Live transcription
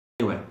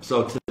Anyway,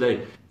 so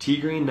today,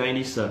 TEGREEN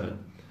 97.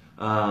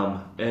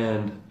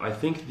 And I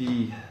think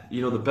the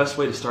best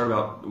way to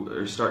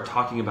start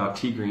talking about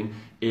TEGREEN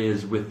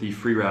is with the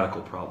free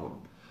radical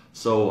problem.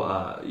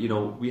 So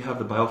we have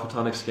the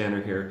biophotonic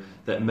scanner here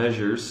that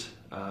measures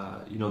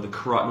the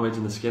carotenoids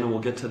in the skin, and we'll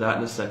get to that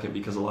in a second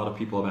because a lot of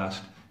people have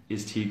asked,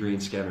 is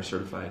TEGREEN scanner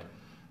certified?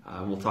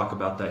 We'll talk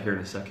about that here in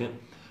a second.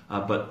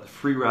 But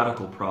free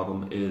radical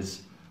problem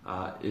is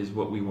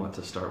what we want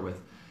to start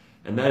with.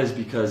 And that is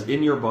because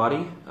in your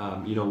body,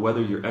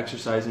 whether you're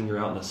exercising, you're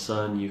out in the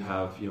sun, you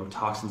have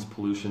toxins,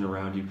 pollution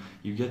around you,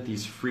 you get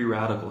these free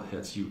radical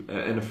hits.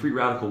 And a free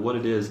radical, what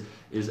it is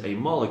a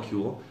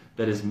molecule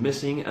that is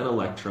missing an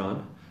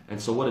electron.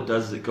 And so what it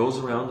does is it goes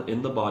around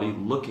in the body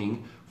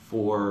looking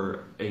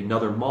for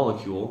another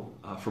molecule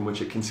from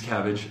which it can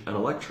scavenge an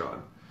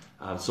electron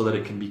so that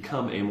it can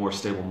become a more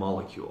stable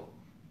molecule.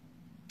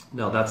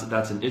 Now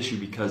that's an issue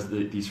because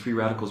these free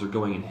radicals are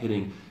going and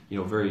hitting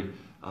very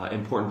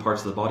important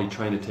parts of the body,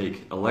 trying to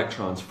take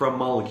electrons from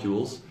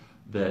molecules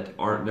that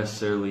aren't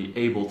necessarily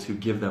able to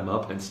give them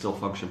up and still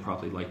function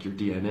properly, like your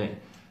DNA.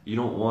 You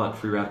don't want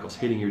free radicals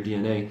hitting your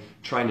DNA,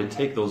 trying to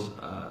take those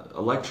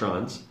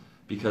electrons,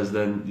 because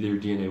then your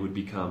DNA would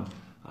become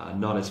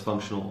not as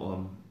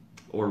functional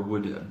or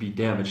would be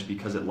damaged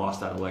because it lost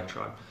that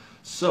electron.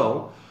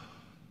 So,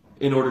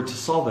 in order to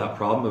solve that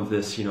problem of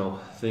this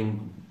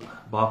thing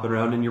bopping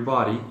around in your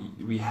body,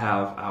 we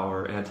have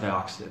our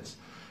antioxidants.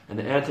 And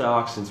the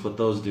antioxidants, what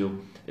those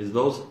do is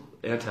those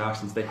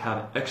antioxidants, they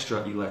have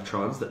extra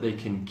electrons that they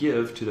can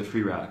give to the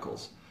free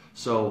radicals.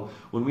 So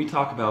when we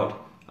talk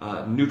about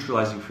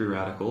neutralizing free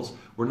radicals,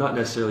 we're not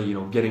necessarily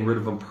getting rid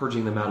of them,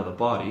 purging them out of the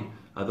body,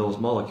 those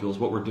molecules.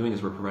 What we're doing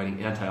is we're providing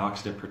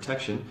antioxidant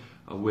protection,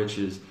 which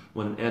is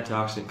when an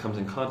antioxidant comes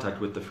in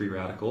contact with the free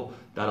radical,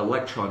 that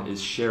electron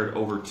is shared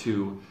over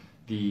to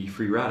the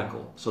free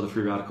radical. So the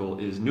free radical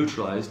is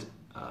neutralized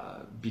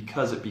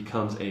because it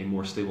becomes a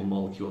more stable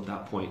molecule at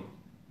that point,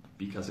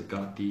 because it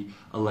got the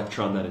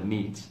electron that it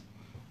needs.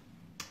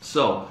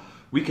 So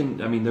we can,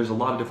 there's a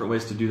lot of different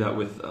ways to do that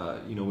with,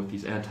 with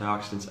these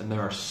antioxidants, and there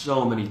are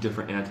so many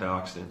different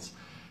antioxidants.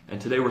 And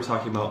today we're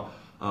talking about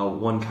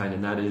one kind,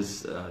 and that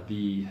is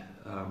the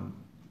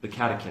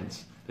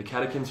catechins. The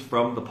catechins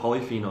from the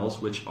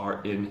polyphenols, which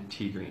are in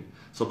TEGREEN.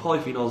 So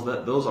polyphenols,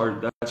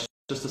 that's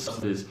just a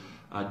substance that is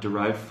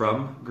derived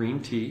from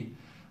green tea,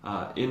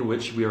 in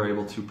which we are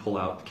able to pull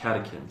out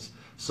catechins.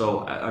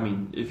 So,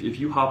 if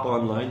you hop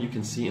online, you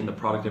can see in the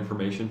product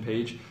information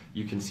page,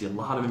 you can see a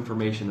lot of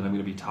information that I'm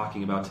going to be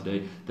talking about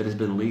today that has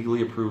been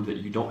legally approved, that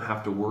you don't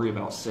have to worry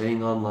about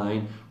saying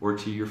online or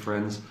to your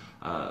friends.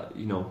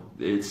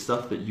 It's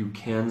stuff that you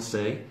can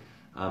say,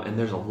 and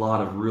there's a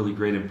lot of really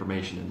great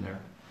information in there.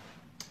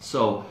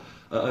 So,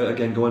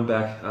 again, going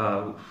back,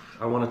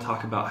 I want to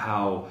talk about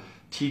how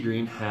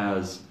TEGREEN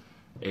has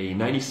a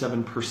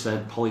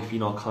 97%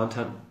 polyphenol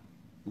content,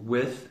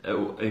 with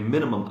a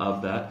minimum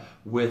of that,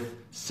 with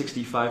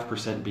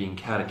 65% being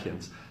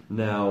catechins.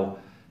 Now,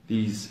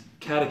 these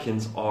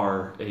catechins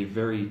are a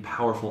very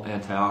powerful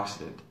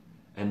antioxidant,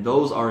 and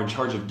those are in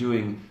charge of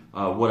doing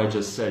what I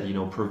just said,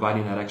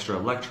 providing that extra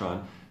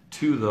electron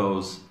to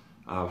those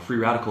free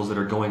radicals that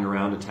are going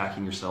around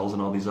attacking your cells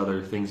and all these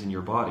other things in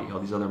your body,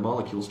 all these other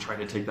molecules trying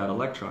to take that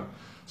electron.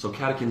 So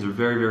catechins are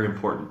very, very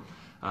important,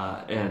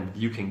 and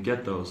you can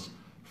get those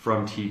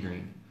from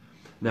TEGREEN.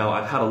 Now,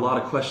 I've had a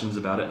lot of questions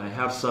about it, and I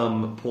have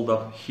some pulled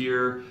up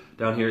here,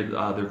 down here. There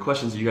are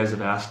questions you guys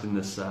have asked in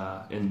this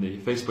in the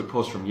Facebook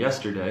post from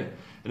yesterday.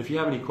 And if you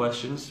have any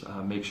questions,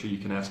 make sure you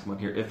can ask them on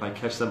here. If I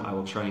catch them, I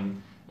will try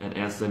and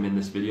answer them in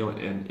this video,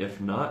 and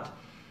if not,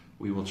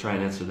 we will try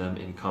and answer them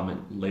in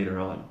comment later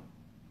on.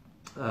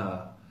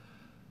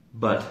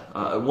 But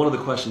one of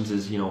the questions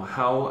is,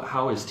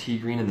 how is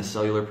TEGREEN and the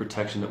cellular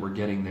protection that we're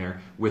getting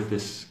there with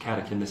this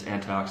catechin, this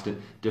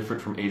antioxidant,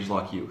 different from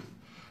age-lock youth?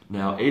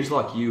 Now,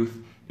 age-lock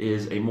youth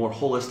is a more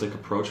holistic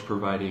approach,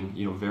 providing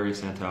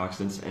various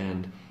antioxidants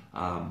and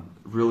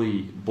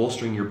really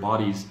bolstering your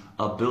body's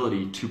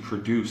ability to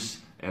produce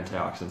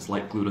antioxidants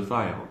like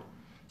glutathione.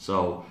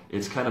 So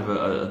it's kind of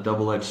a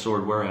double-edged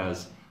sword,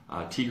 whereas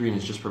TEGREEN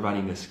is just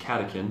providing this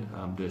catechin,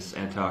 this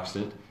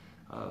antioxidant,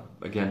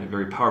 again, a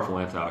very powerful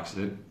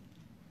antioxidant,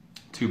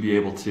 to be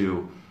able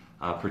to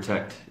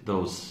protect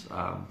those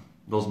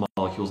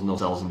molecules and those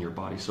cells in your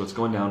body. So it's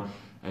going down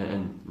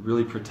and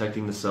really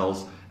protecting the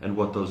cells and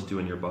what those do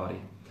in your body.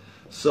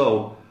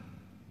 So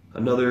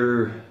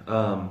another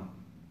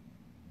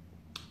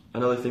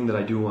thing that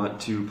I do want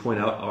to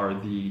point out are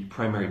the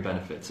primary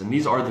benefits, and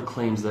these are the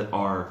claims that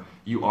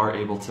you are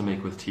able to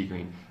make with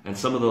TEGREEN, and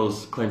some of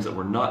those claims that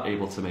we're not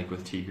able to make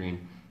with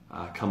TEGREEN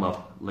come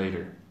up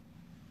later.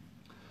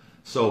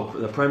 So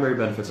the primary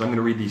benefits, I'm going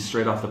to read these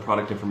straight off the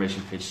product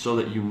information page so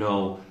that you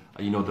know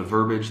the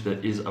verbiage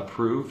that is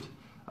approved,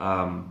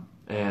 and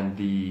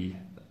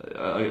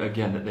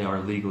again, that they are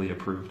legally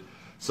approved.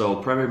 So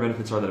primary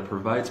benefits are that it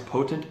provides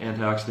potent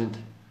antioxidants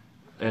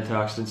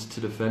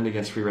to defend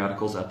against free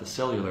radicals at the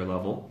cellular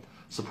level,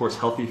 supports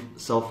healthy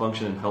cell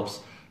function, and helps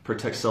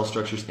protect cell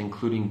structures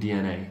including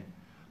DNA.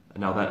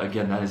 Now that,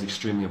 again, that is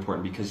extremely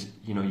important because,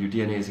 you know, your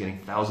DNA is getting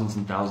thousands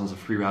and thousands of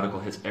free radical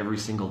hits every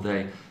single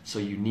day. So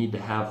you need to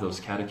have those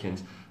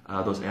catechins,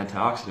 those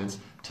antioxidants,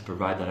 to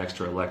provide that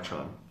extra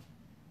electron.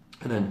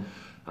 And then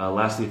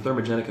lastly,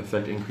 thermogenic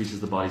effect increases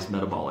the body's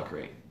metabolic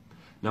rate.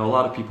 Now, a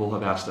lot of people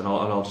have asked, and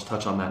I'll just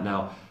touch on that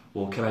now,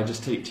 well, can I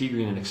just take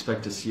TEGREEN and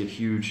expect to see a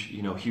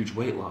huge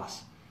weight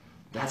loss?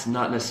 That's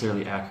not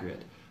necessarily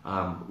accurate.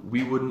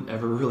 We wouldn't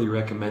ever really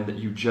recommend that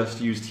you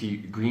just use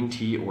green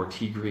tea or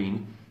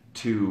TEGREEN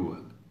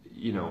to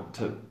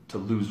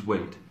lose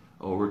weight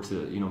or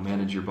to,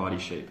 manage your body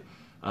shape.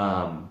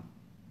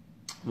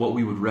 What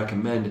we would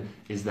recommend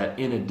is that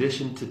in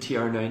addition to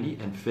TR90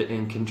 and Fit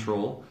and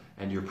Control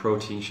and your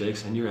protein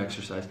shakes and your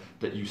exercise,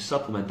 that you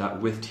supplement that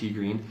with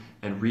TEGREEN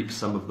and reap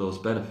some of those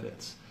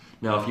benefits.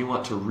 Now, if you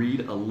want to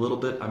read a little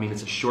bit, I mean,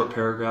 it's a short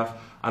paragraph.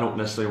 I don't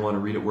necessarily want to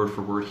read it word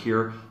for word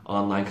here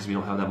online because we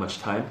don't have that much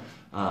time.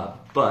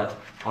 But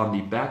on the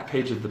back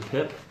page of the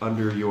PIP,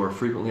 under your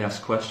frequently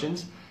asked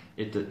questions,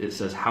 it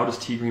says, how does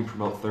TEGREEN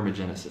promote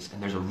thermogenesis?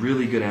 And there's a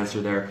really good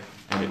answer there,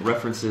 and it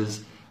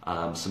references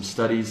some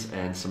studies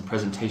and some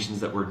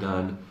presentations that were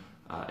done.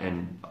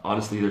 And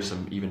honestly, there's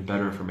some even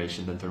better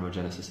information than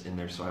thermogenesis in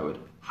there, so I would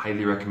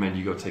highly recommend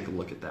you go take a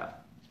look at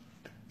that.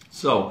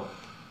 So,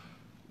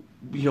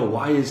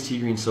 why is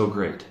TEGREEN so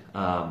great?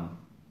 And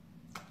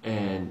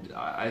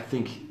I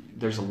think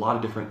there's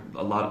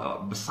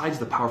besides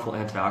the powerful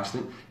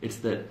antioxidant, it's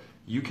that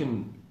you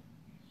can,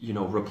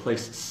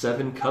 replace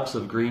 7 cups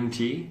of green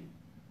tea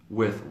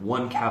with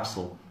 1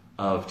 capsule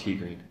of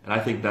TEGREEN. And I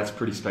think that's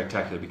pretty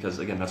spectacular because,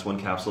 again, that's 1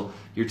 capsule.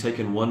 You're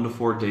taking 1 to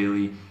 4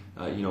 daily,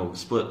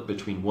 split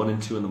between 1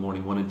 and 2 in the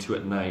morning, 1 and 2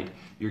 at night.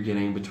 You're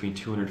getting between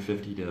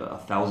 250 to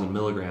 1,000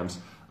 milligrams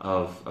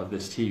of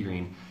this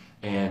TEGREEN.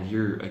 And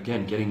you're,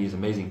 again, getting these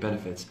amazing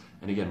benefits.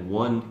 And again,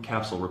 1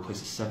 capsule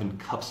replaces 7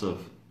 cups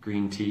of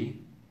green tea,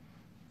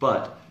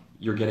 but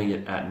you're getting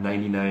it at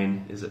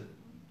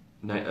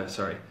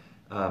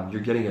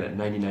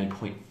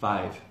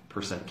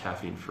 99.5%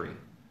 caffeine free.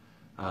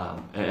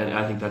 And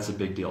I think that's a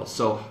big deal.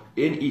 So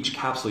in each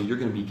capsule, you're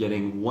going to be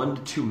getting 1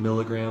 to 2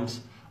 milligrams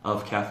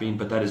of caffeine,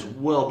 but that is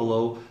well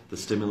below the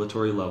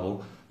stimulatory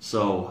level.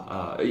 So,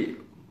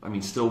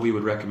 still we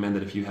would recommend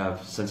that if you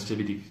have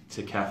sensitivity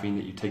to caffeine,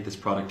 that you take this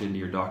product into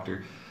your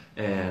doctor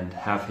and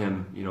have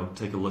him,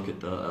 take a look at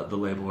the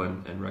label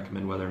and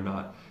recommend whether or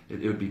not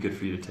it would be good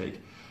for you to take.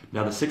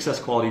 Now, the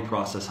 6S quality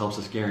process helps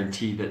us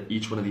guarantee that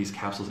each one of these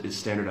capsules is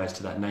standardized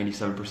to that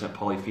 97%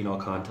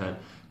 polyphenol content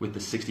with the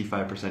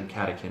 65%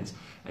 catechins.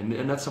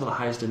 And that's some of the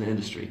highest in the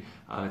industry.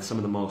 It's some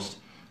of the most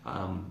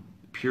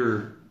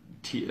pure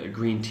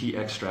green tea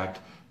extract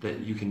that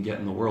you can get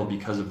in the world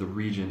because of the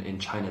region in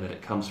China that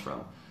it comes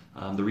from.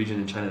 The region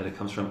in China that it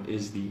comes from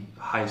is the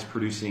highest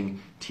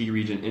producing tea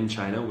region in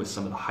China with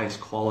some of the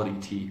highest quality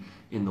tea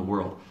in the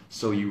world.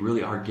 So you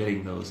really are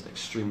getting those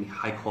extremely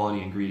high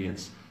quality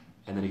ingredients,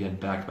 and then again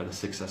backed by the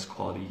 6S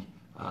quality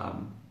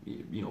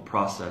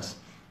process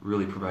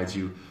really provides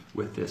you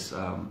with this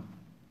a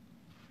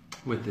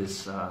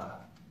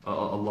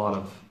lot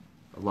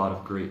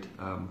of great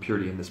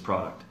purity in this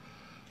product.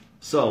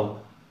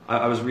 So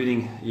I was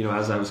reading,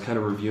 as I was kind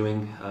of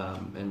reviewing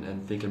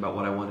and thinking about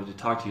what I wanted to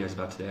talk to you guys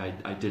about today,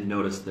 I did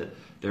notice that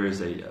there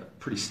is a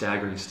pretty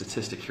staggering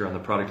statistic here on the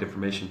product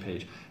information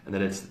page, and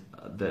that it's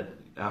that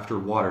after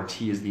water,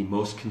 tea is the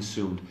most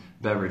consumed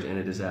beverage, and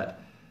it is at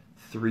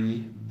 3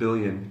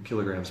 billion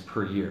kilograms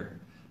per year.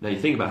 Now you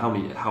think about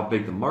how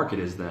big the market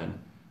is then,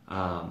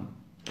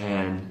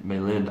 and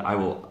Maylind, I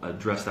will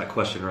address that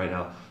question right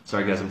now.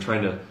 Sorry guys, I'm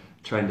trying to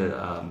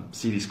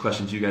see these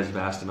questions you guys have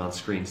asked them on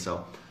screen,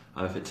 so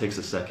if it takes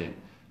a second,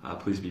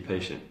 please be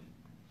patient.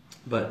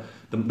 But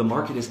the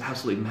market is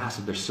absolutely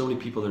massive. There's so many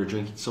people that are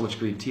drinking so much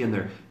green tea, and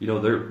they're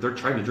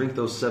trying to drink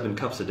those 7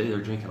 cups a day. They're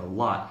drinking a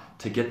lot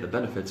to get the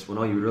benefits, when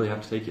all you really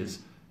have to take is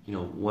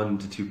 1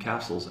 to 2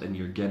 capsules, and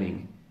you're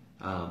getting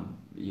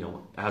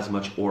as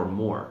much or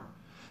more.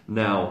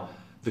 Now,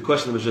 the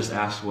question that was just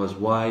asked was,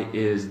 why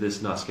is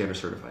this not scanner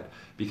certified?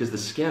 Because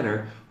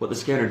what the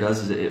scanner does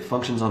is it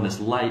functions on this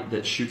light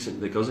that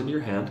that goes into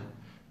your hand,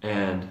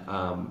 and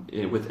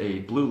with a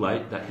blue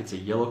light that hits a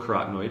yellow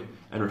carotenoid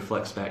and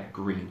reflects back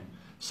green.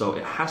 So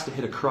it has to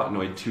hit a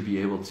carotenoid to be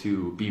able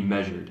to be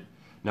measured.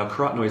 Now,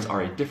 carotenoids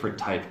are a different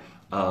type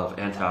of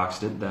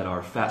antioxidant that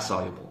are fat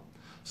soluble.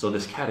 So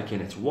this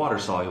catechin, it's water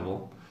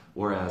soluble,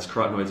 whereas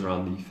carotenoids are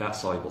on the fat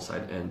soluble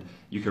side, and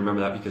you can remember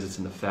that because it's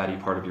in the fatty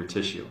part of your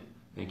tissue.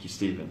 Thank you,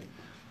 Stephen.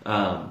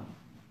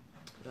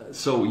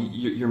 So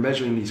you're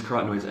measuring these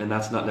carotenoids, and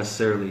that's not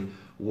necessarily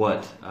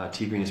what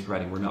TEGREEN is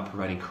providing. We're not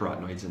providing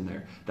carotenoids in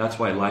there. That's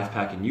why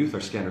LifePak and Youth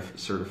are scanner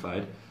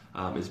certified,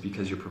 is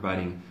because you're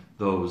providing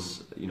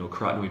those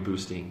carotenoid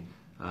boosting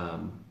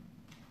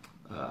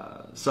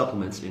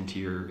supplements into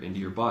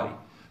your body.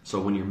 So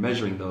when you're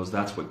measuring those,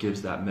 that's what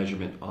gives that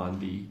measurement on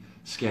the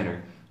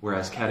scanner.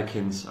 Whereas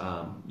catechins,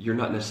 you're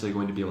not necessarily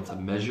going to be able to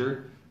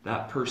measure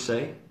that per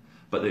se,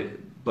 but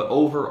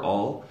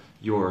overall,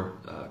 your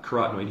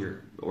carotenoid,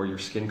 your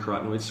skin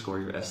carotenoid score,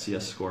 your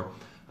SCS score,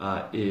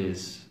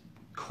 is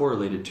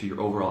correlated to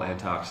your overall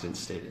antioxidant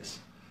status.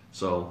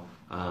 So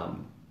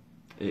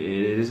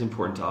it is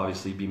important to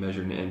obviously be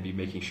measuring and be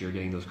making sure you're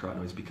getting those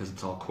carotenoids because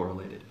it's all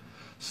correlated.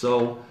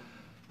 So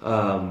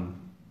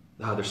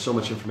there's so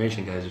much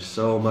information, guys. There's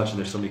so much, and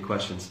there's so many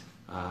questions.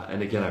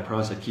 And again, I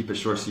promise I'd keep it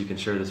short so you can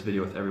share this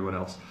video with everyone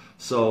else.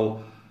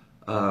 So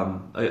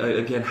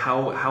again,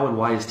 how and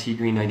why is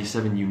TEGREEN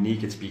 97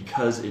 unique? It's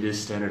because it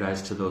is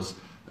standardized to those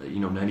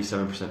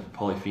 97%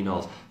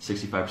 polyphenols,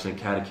 65%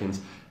 catechins,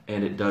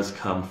 and it does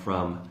come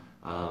from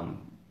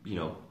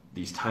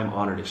these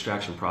time-honored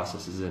extraction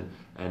processes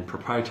and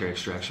proprietary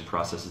extraction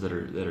processes that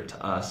are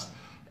to us.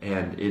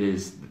 And it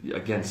is,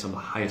 again, some of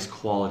the highest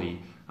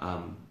quality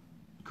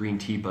green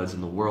tea buds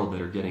in the world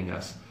that are getting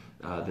us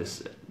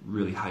this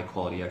really high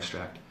quality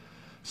extract.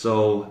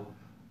 So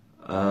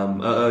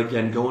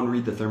again, go and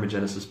read the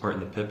thermogenesis part in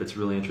the PIP. It's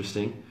really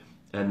interesting.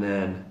 And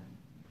then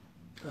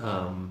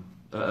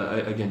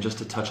again, just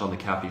to touch on the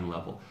caffeine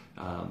level,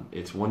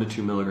 it's 1 to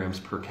 2 milligrams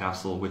per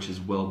capsule, which is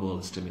well below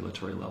the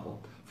stimulatory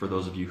level. For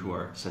those of you who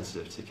are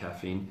sensitive to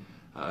caffeine,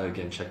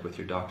 again, check with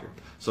your doctor.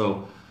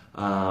 So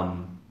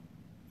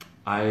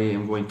I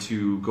am going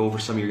to go over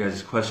some of your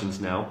guys' questions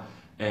now.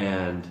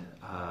 And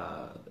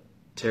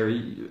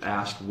Terry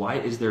asked, why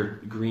is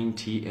there green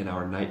tea in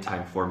our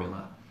nighttime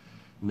formula?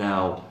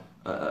 Now,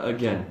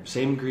 again,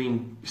 same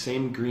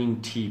green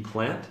tea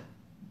plant,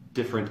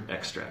 different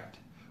extract.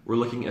 We're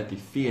looking at the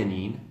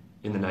theanine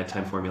in the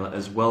nighttime formula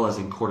as well as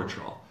in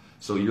cortitrol.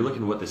 So you're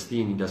looking at what this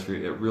theanine does for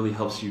you. It really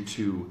helps you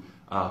to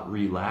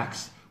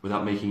relax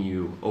without making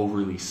you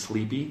overly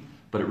sleepy,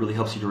 but it really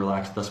helps you to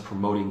relax, thus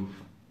promoting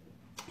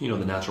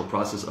the natural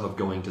process of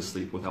going to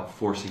sleep without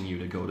forcing you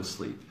to go to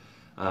sleep.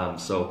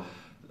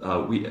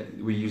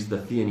 We use the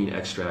theanine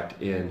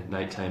extract in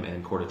nighttime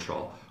and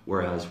cortitrol,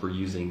 whereas we're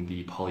using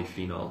the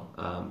polyphenol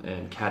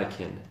and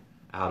catechin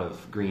out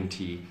of green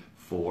tea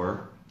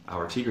for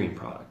our TEGREEN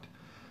product.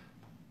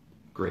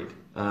 Great.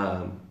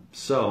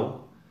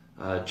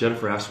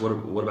 Jennifer asked,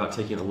 what about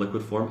taking a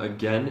liquid form?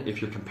 Again,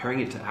 if you're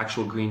comparing it to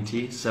actual green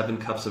tea, 7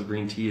 cups of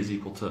green tea is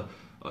equal to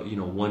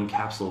 1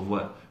 capsule of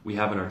what we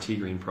have in our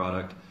TEGREEN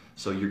product.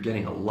 So you're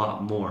getting a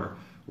lot more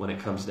when it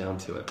comes down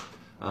to it.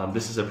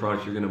 This is a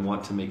product you're going to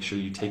want to make sure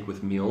you take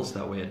with meals.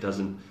 That way it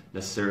doesn't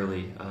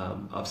necessarily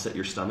upset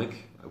your stomach.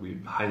 We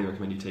highly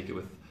recommend you take it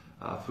with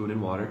food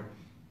and water.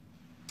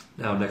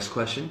 Now, next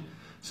question.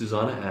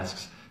 Susanna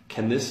asks,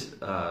 can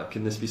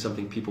this be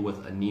something people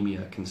with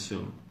anemia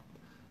consume?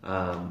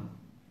 And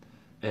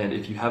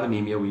if you have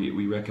anemia,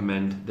 we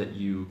recommend that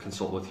you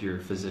consult with your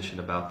physician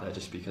about that,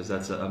 just because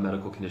that's a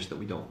medical condition that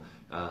we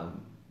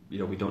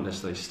don't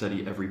necessarily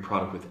study every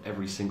product with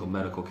every single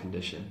medical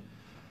condition.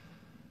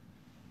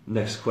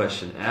 Next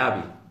question,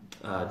 Abby,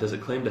 does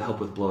it claim to help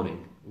with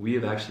bloating? We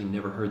have actually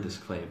never heard this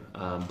claim.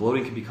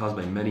 Bloating can be caused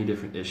by many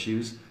different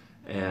issues,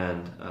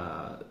 and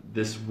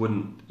this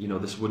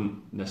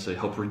wouldn't necessarily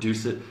help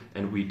reduce it.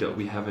 And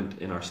we haven't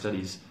in our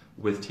studies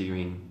with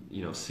TEGREEN,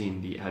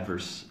 seen the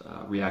adverse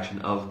reaction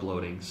of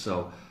bloating.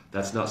 So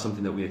that's not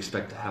something that we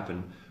expect to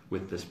happen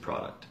with this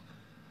product.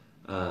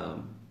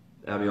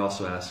 Abby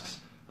also asks,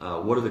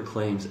 what are the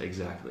claims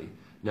exactly?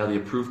 Now, the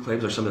approved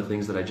claims are some of the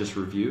things that I just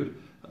reviewed,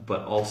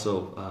 but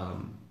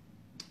also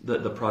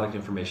the product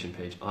information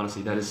page.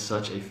 Honestly, that is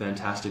such a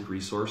fantastic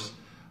resource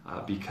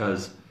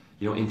because,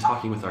 in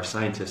talking with our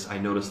scientists, I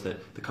noticed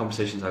that the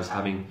conversations I was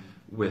having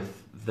with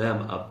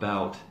them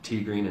about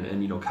TEGREEN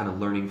and kind of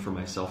learning for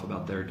myself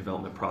about their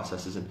development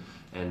processes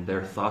and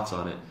their thoughts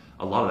on it,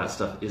 a lot of that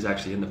stuff is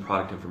actually in the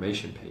product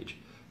information page.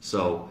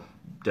 So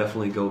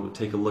definitely go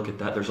take a look at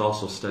that. There's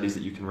also studies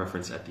that you can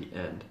reference at the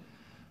end.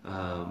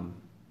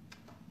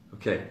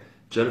 Okay,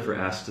 Jennifer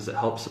asks, does it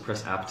help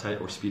suppress appetite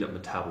or speed up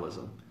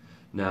metabolism?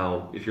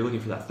 Now, if you're looking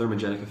for that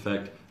thermogenic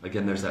effect,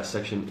 again, there's that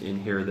section in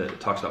here that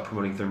talks about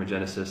promoting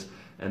thermogenesis,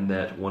 and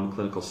that one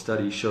clinical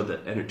study showed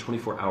that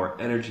 24-hour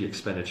energy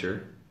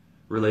expenditure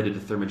related to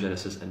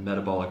thermogenesis and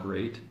metabolic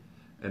rate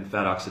and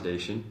fat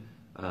oxidation,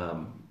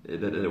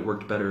 that it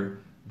worked better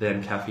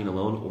than caffeine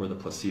alone or the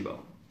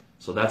placebo.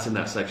 So that's in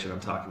that section I'm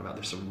talking about.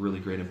 There's some really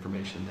great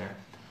information there.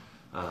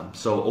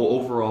 So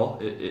overall,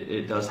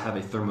 it does have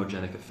a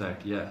thermogenic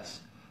effect,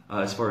 yes.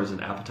 As far as an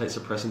appetite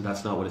suppressant,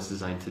 that's not what it's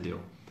designed to do.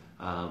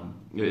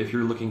 If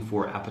you're looking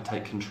for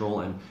appetite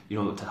control and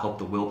to help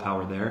the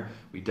willpower there,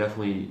 we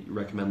definitely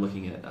recommend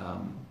looking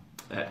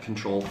at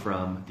control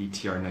from the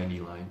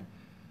TR90 line.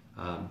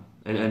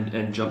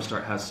 And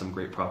Jumpstart has some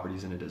great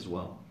properties in it as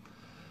well.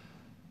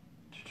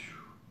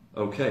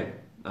 Okay,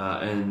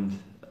 and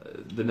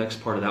the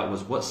next part of that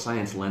was, what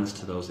science lends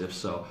to those, if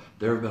so?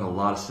 There have been a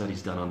lot of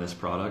studies done on this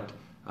product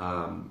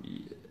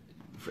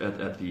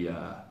at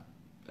the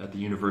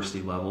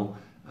university level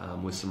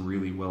with some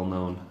really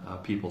well-known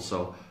people.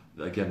 So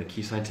again, the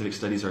key scientific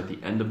studies are at the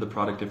end of the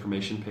product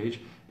information page.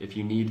 If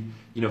you need,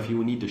 if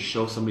you need to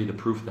show somebody the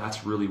proof,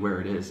 that's really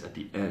where it is, at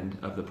the end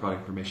of the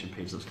product information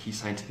page, those key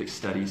scientific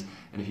studies.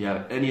 And if you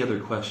have any other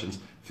questions,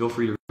 feel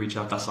free to reach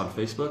out to us on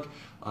Facebook,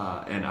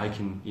 and I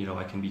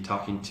can be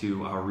talking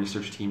to our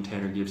research team,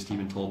 Tanner Gibbs,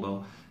 Stephen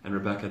Tolbo, and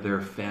Rebecca,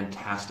 they're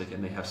fantastic,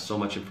 and they have so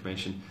much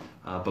information.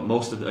 But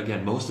most of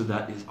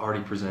that is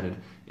already presented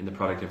in the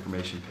product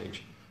information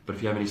page. But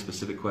if you have any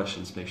specific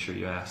questions, make sure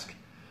you ask.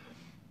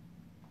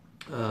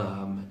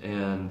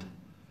 And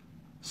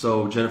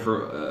so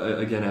Jennifer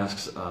again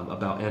asks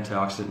about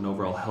antioxidant and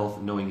overall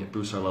health, knowing it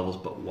boosts our levels,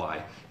 but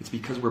why? It's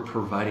because we're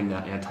providing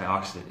that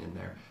antioxidant in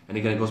there. And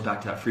again, it goes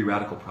back to that free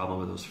radical problem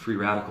with those free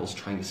radicals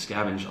trying to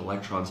scavenge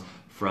electrons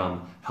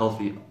from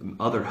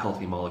other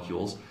healthy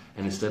molecules.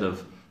 And instead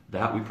of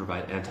that, we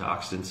provide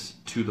antioxidants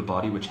to the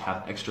body, which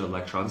have extra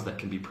electrons that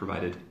can be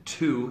provided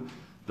to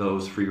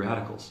those free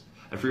radicals.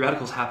 And free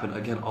radicals happen,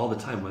 again, all the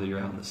time, whether you're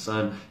out in the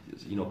sun,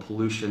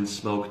 pollution,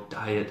 smoke,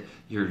 diet,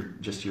 your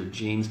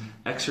genes,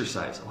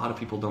 exercise. A lot of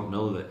people don't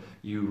know that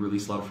you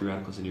release a lot of free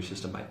radicals in your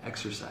system by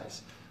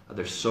exercise.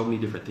 There's so many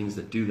different things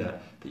that do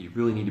that you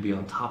really need to be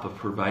on top of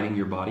providing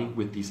your body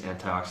with these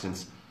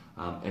antioxidants.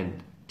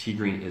 And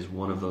TEGREEN is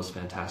one of those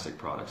fantastic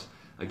products.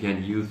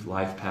 Again, Youth,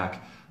 Life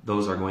Pack,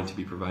 those are going to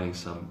be providing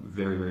some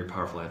very, very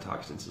powerful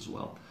antioxidants as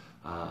well.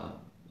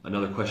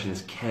 Another question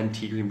is, can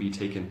TEGREEN be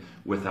taken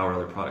with our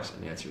other products?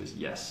 And the answer is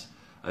yes.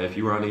 If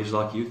you are on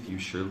ageLOC Youth, you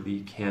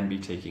surely can be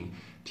taking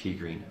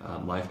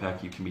TEGREEN. Life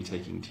Pack, you can be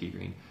taking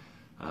TEGREEN.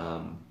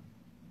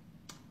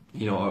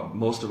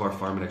 Most of our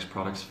Pharmanex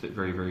products fit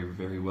very, very,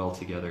 very well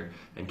together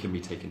and can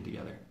be taken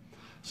together.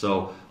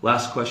 So,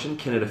 last question,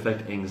 can it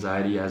affect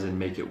anxiety, as in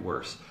make it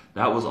worse?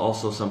 That was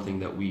also something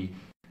that we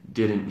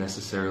didn't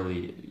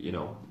necessarily,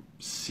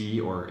 see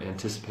or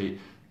anticipate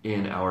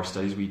in our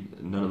studies.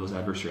 None of those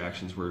adverse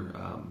reactions were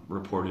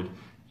reported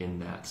in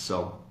that.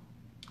 So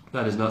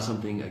that is not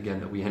something, again,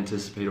 that we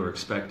anticipate or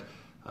expect.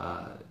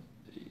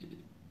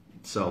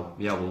 So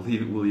yeah, we'll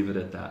leave it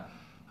at that.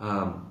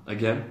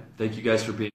 Again, thank you guys for being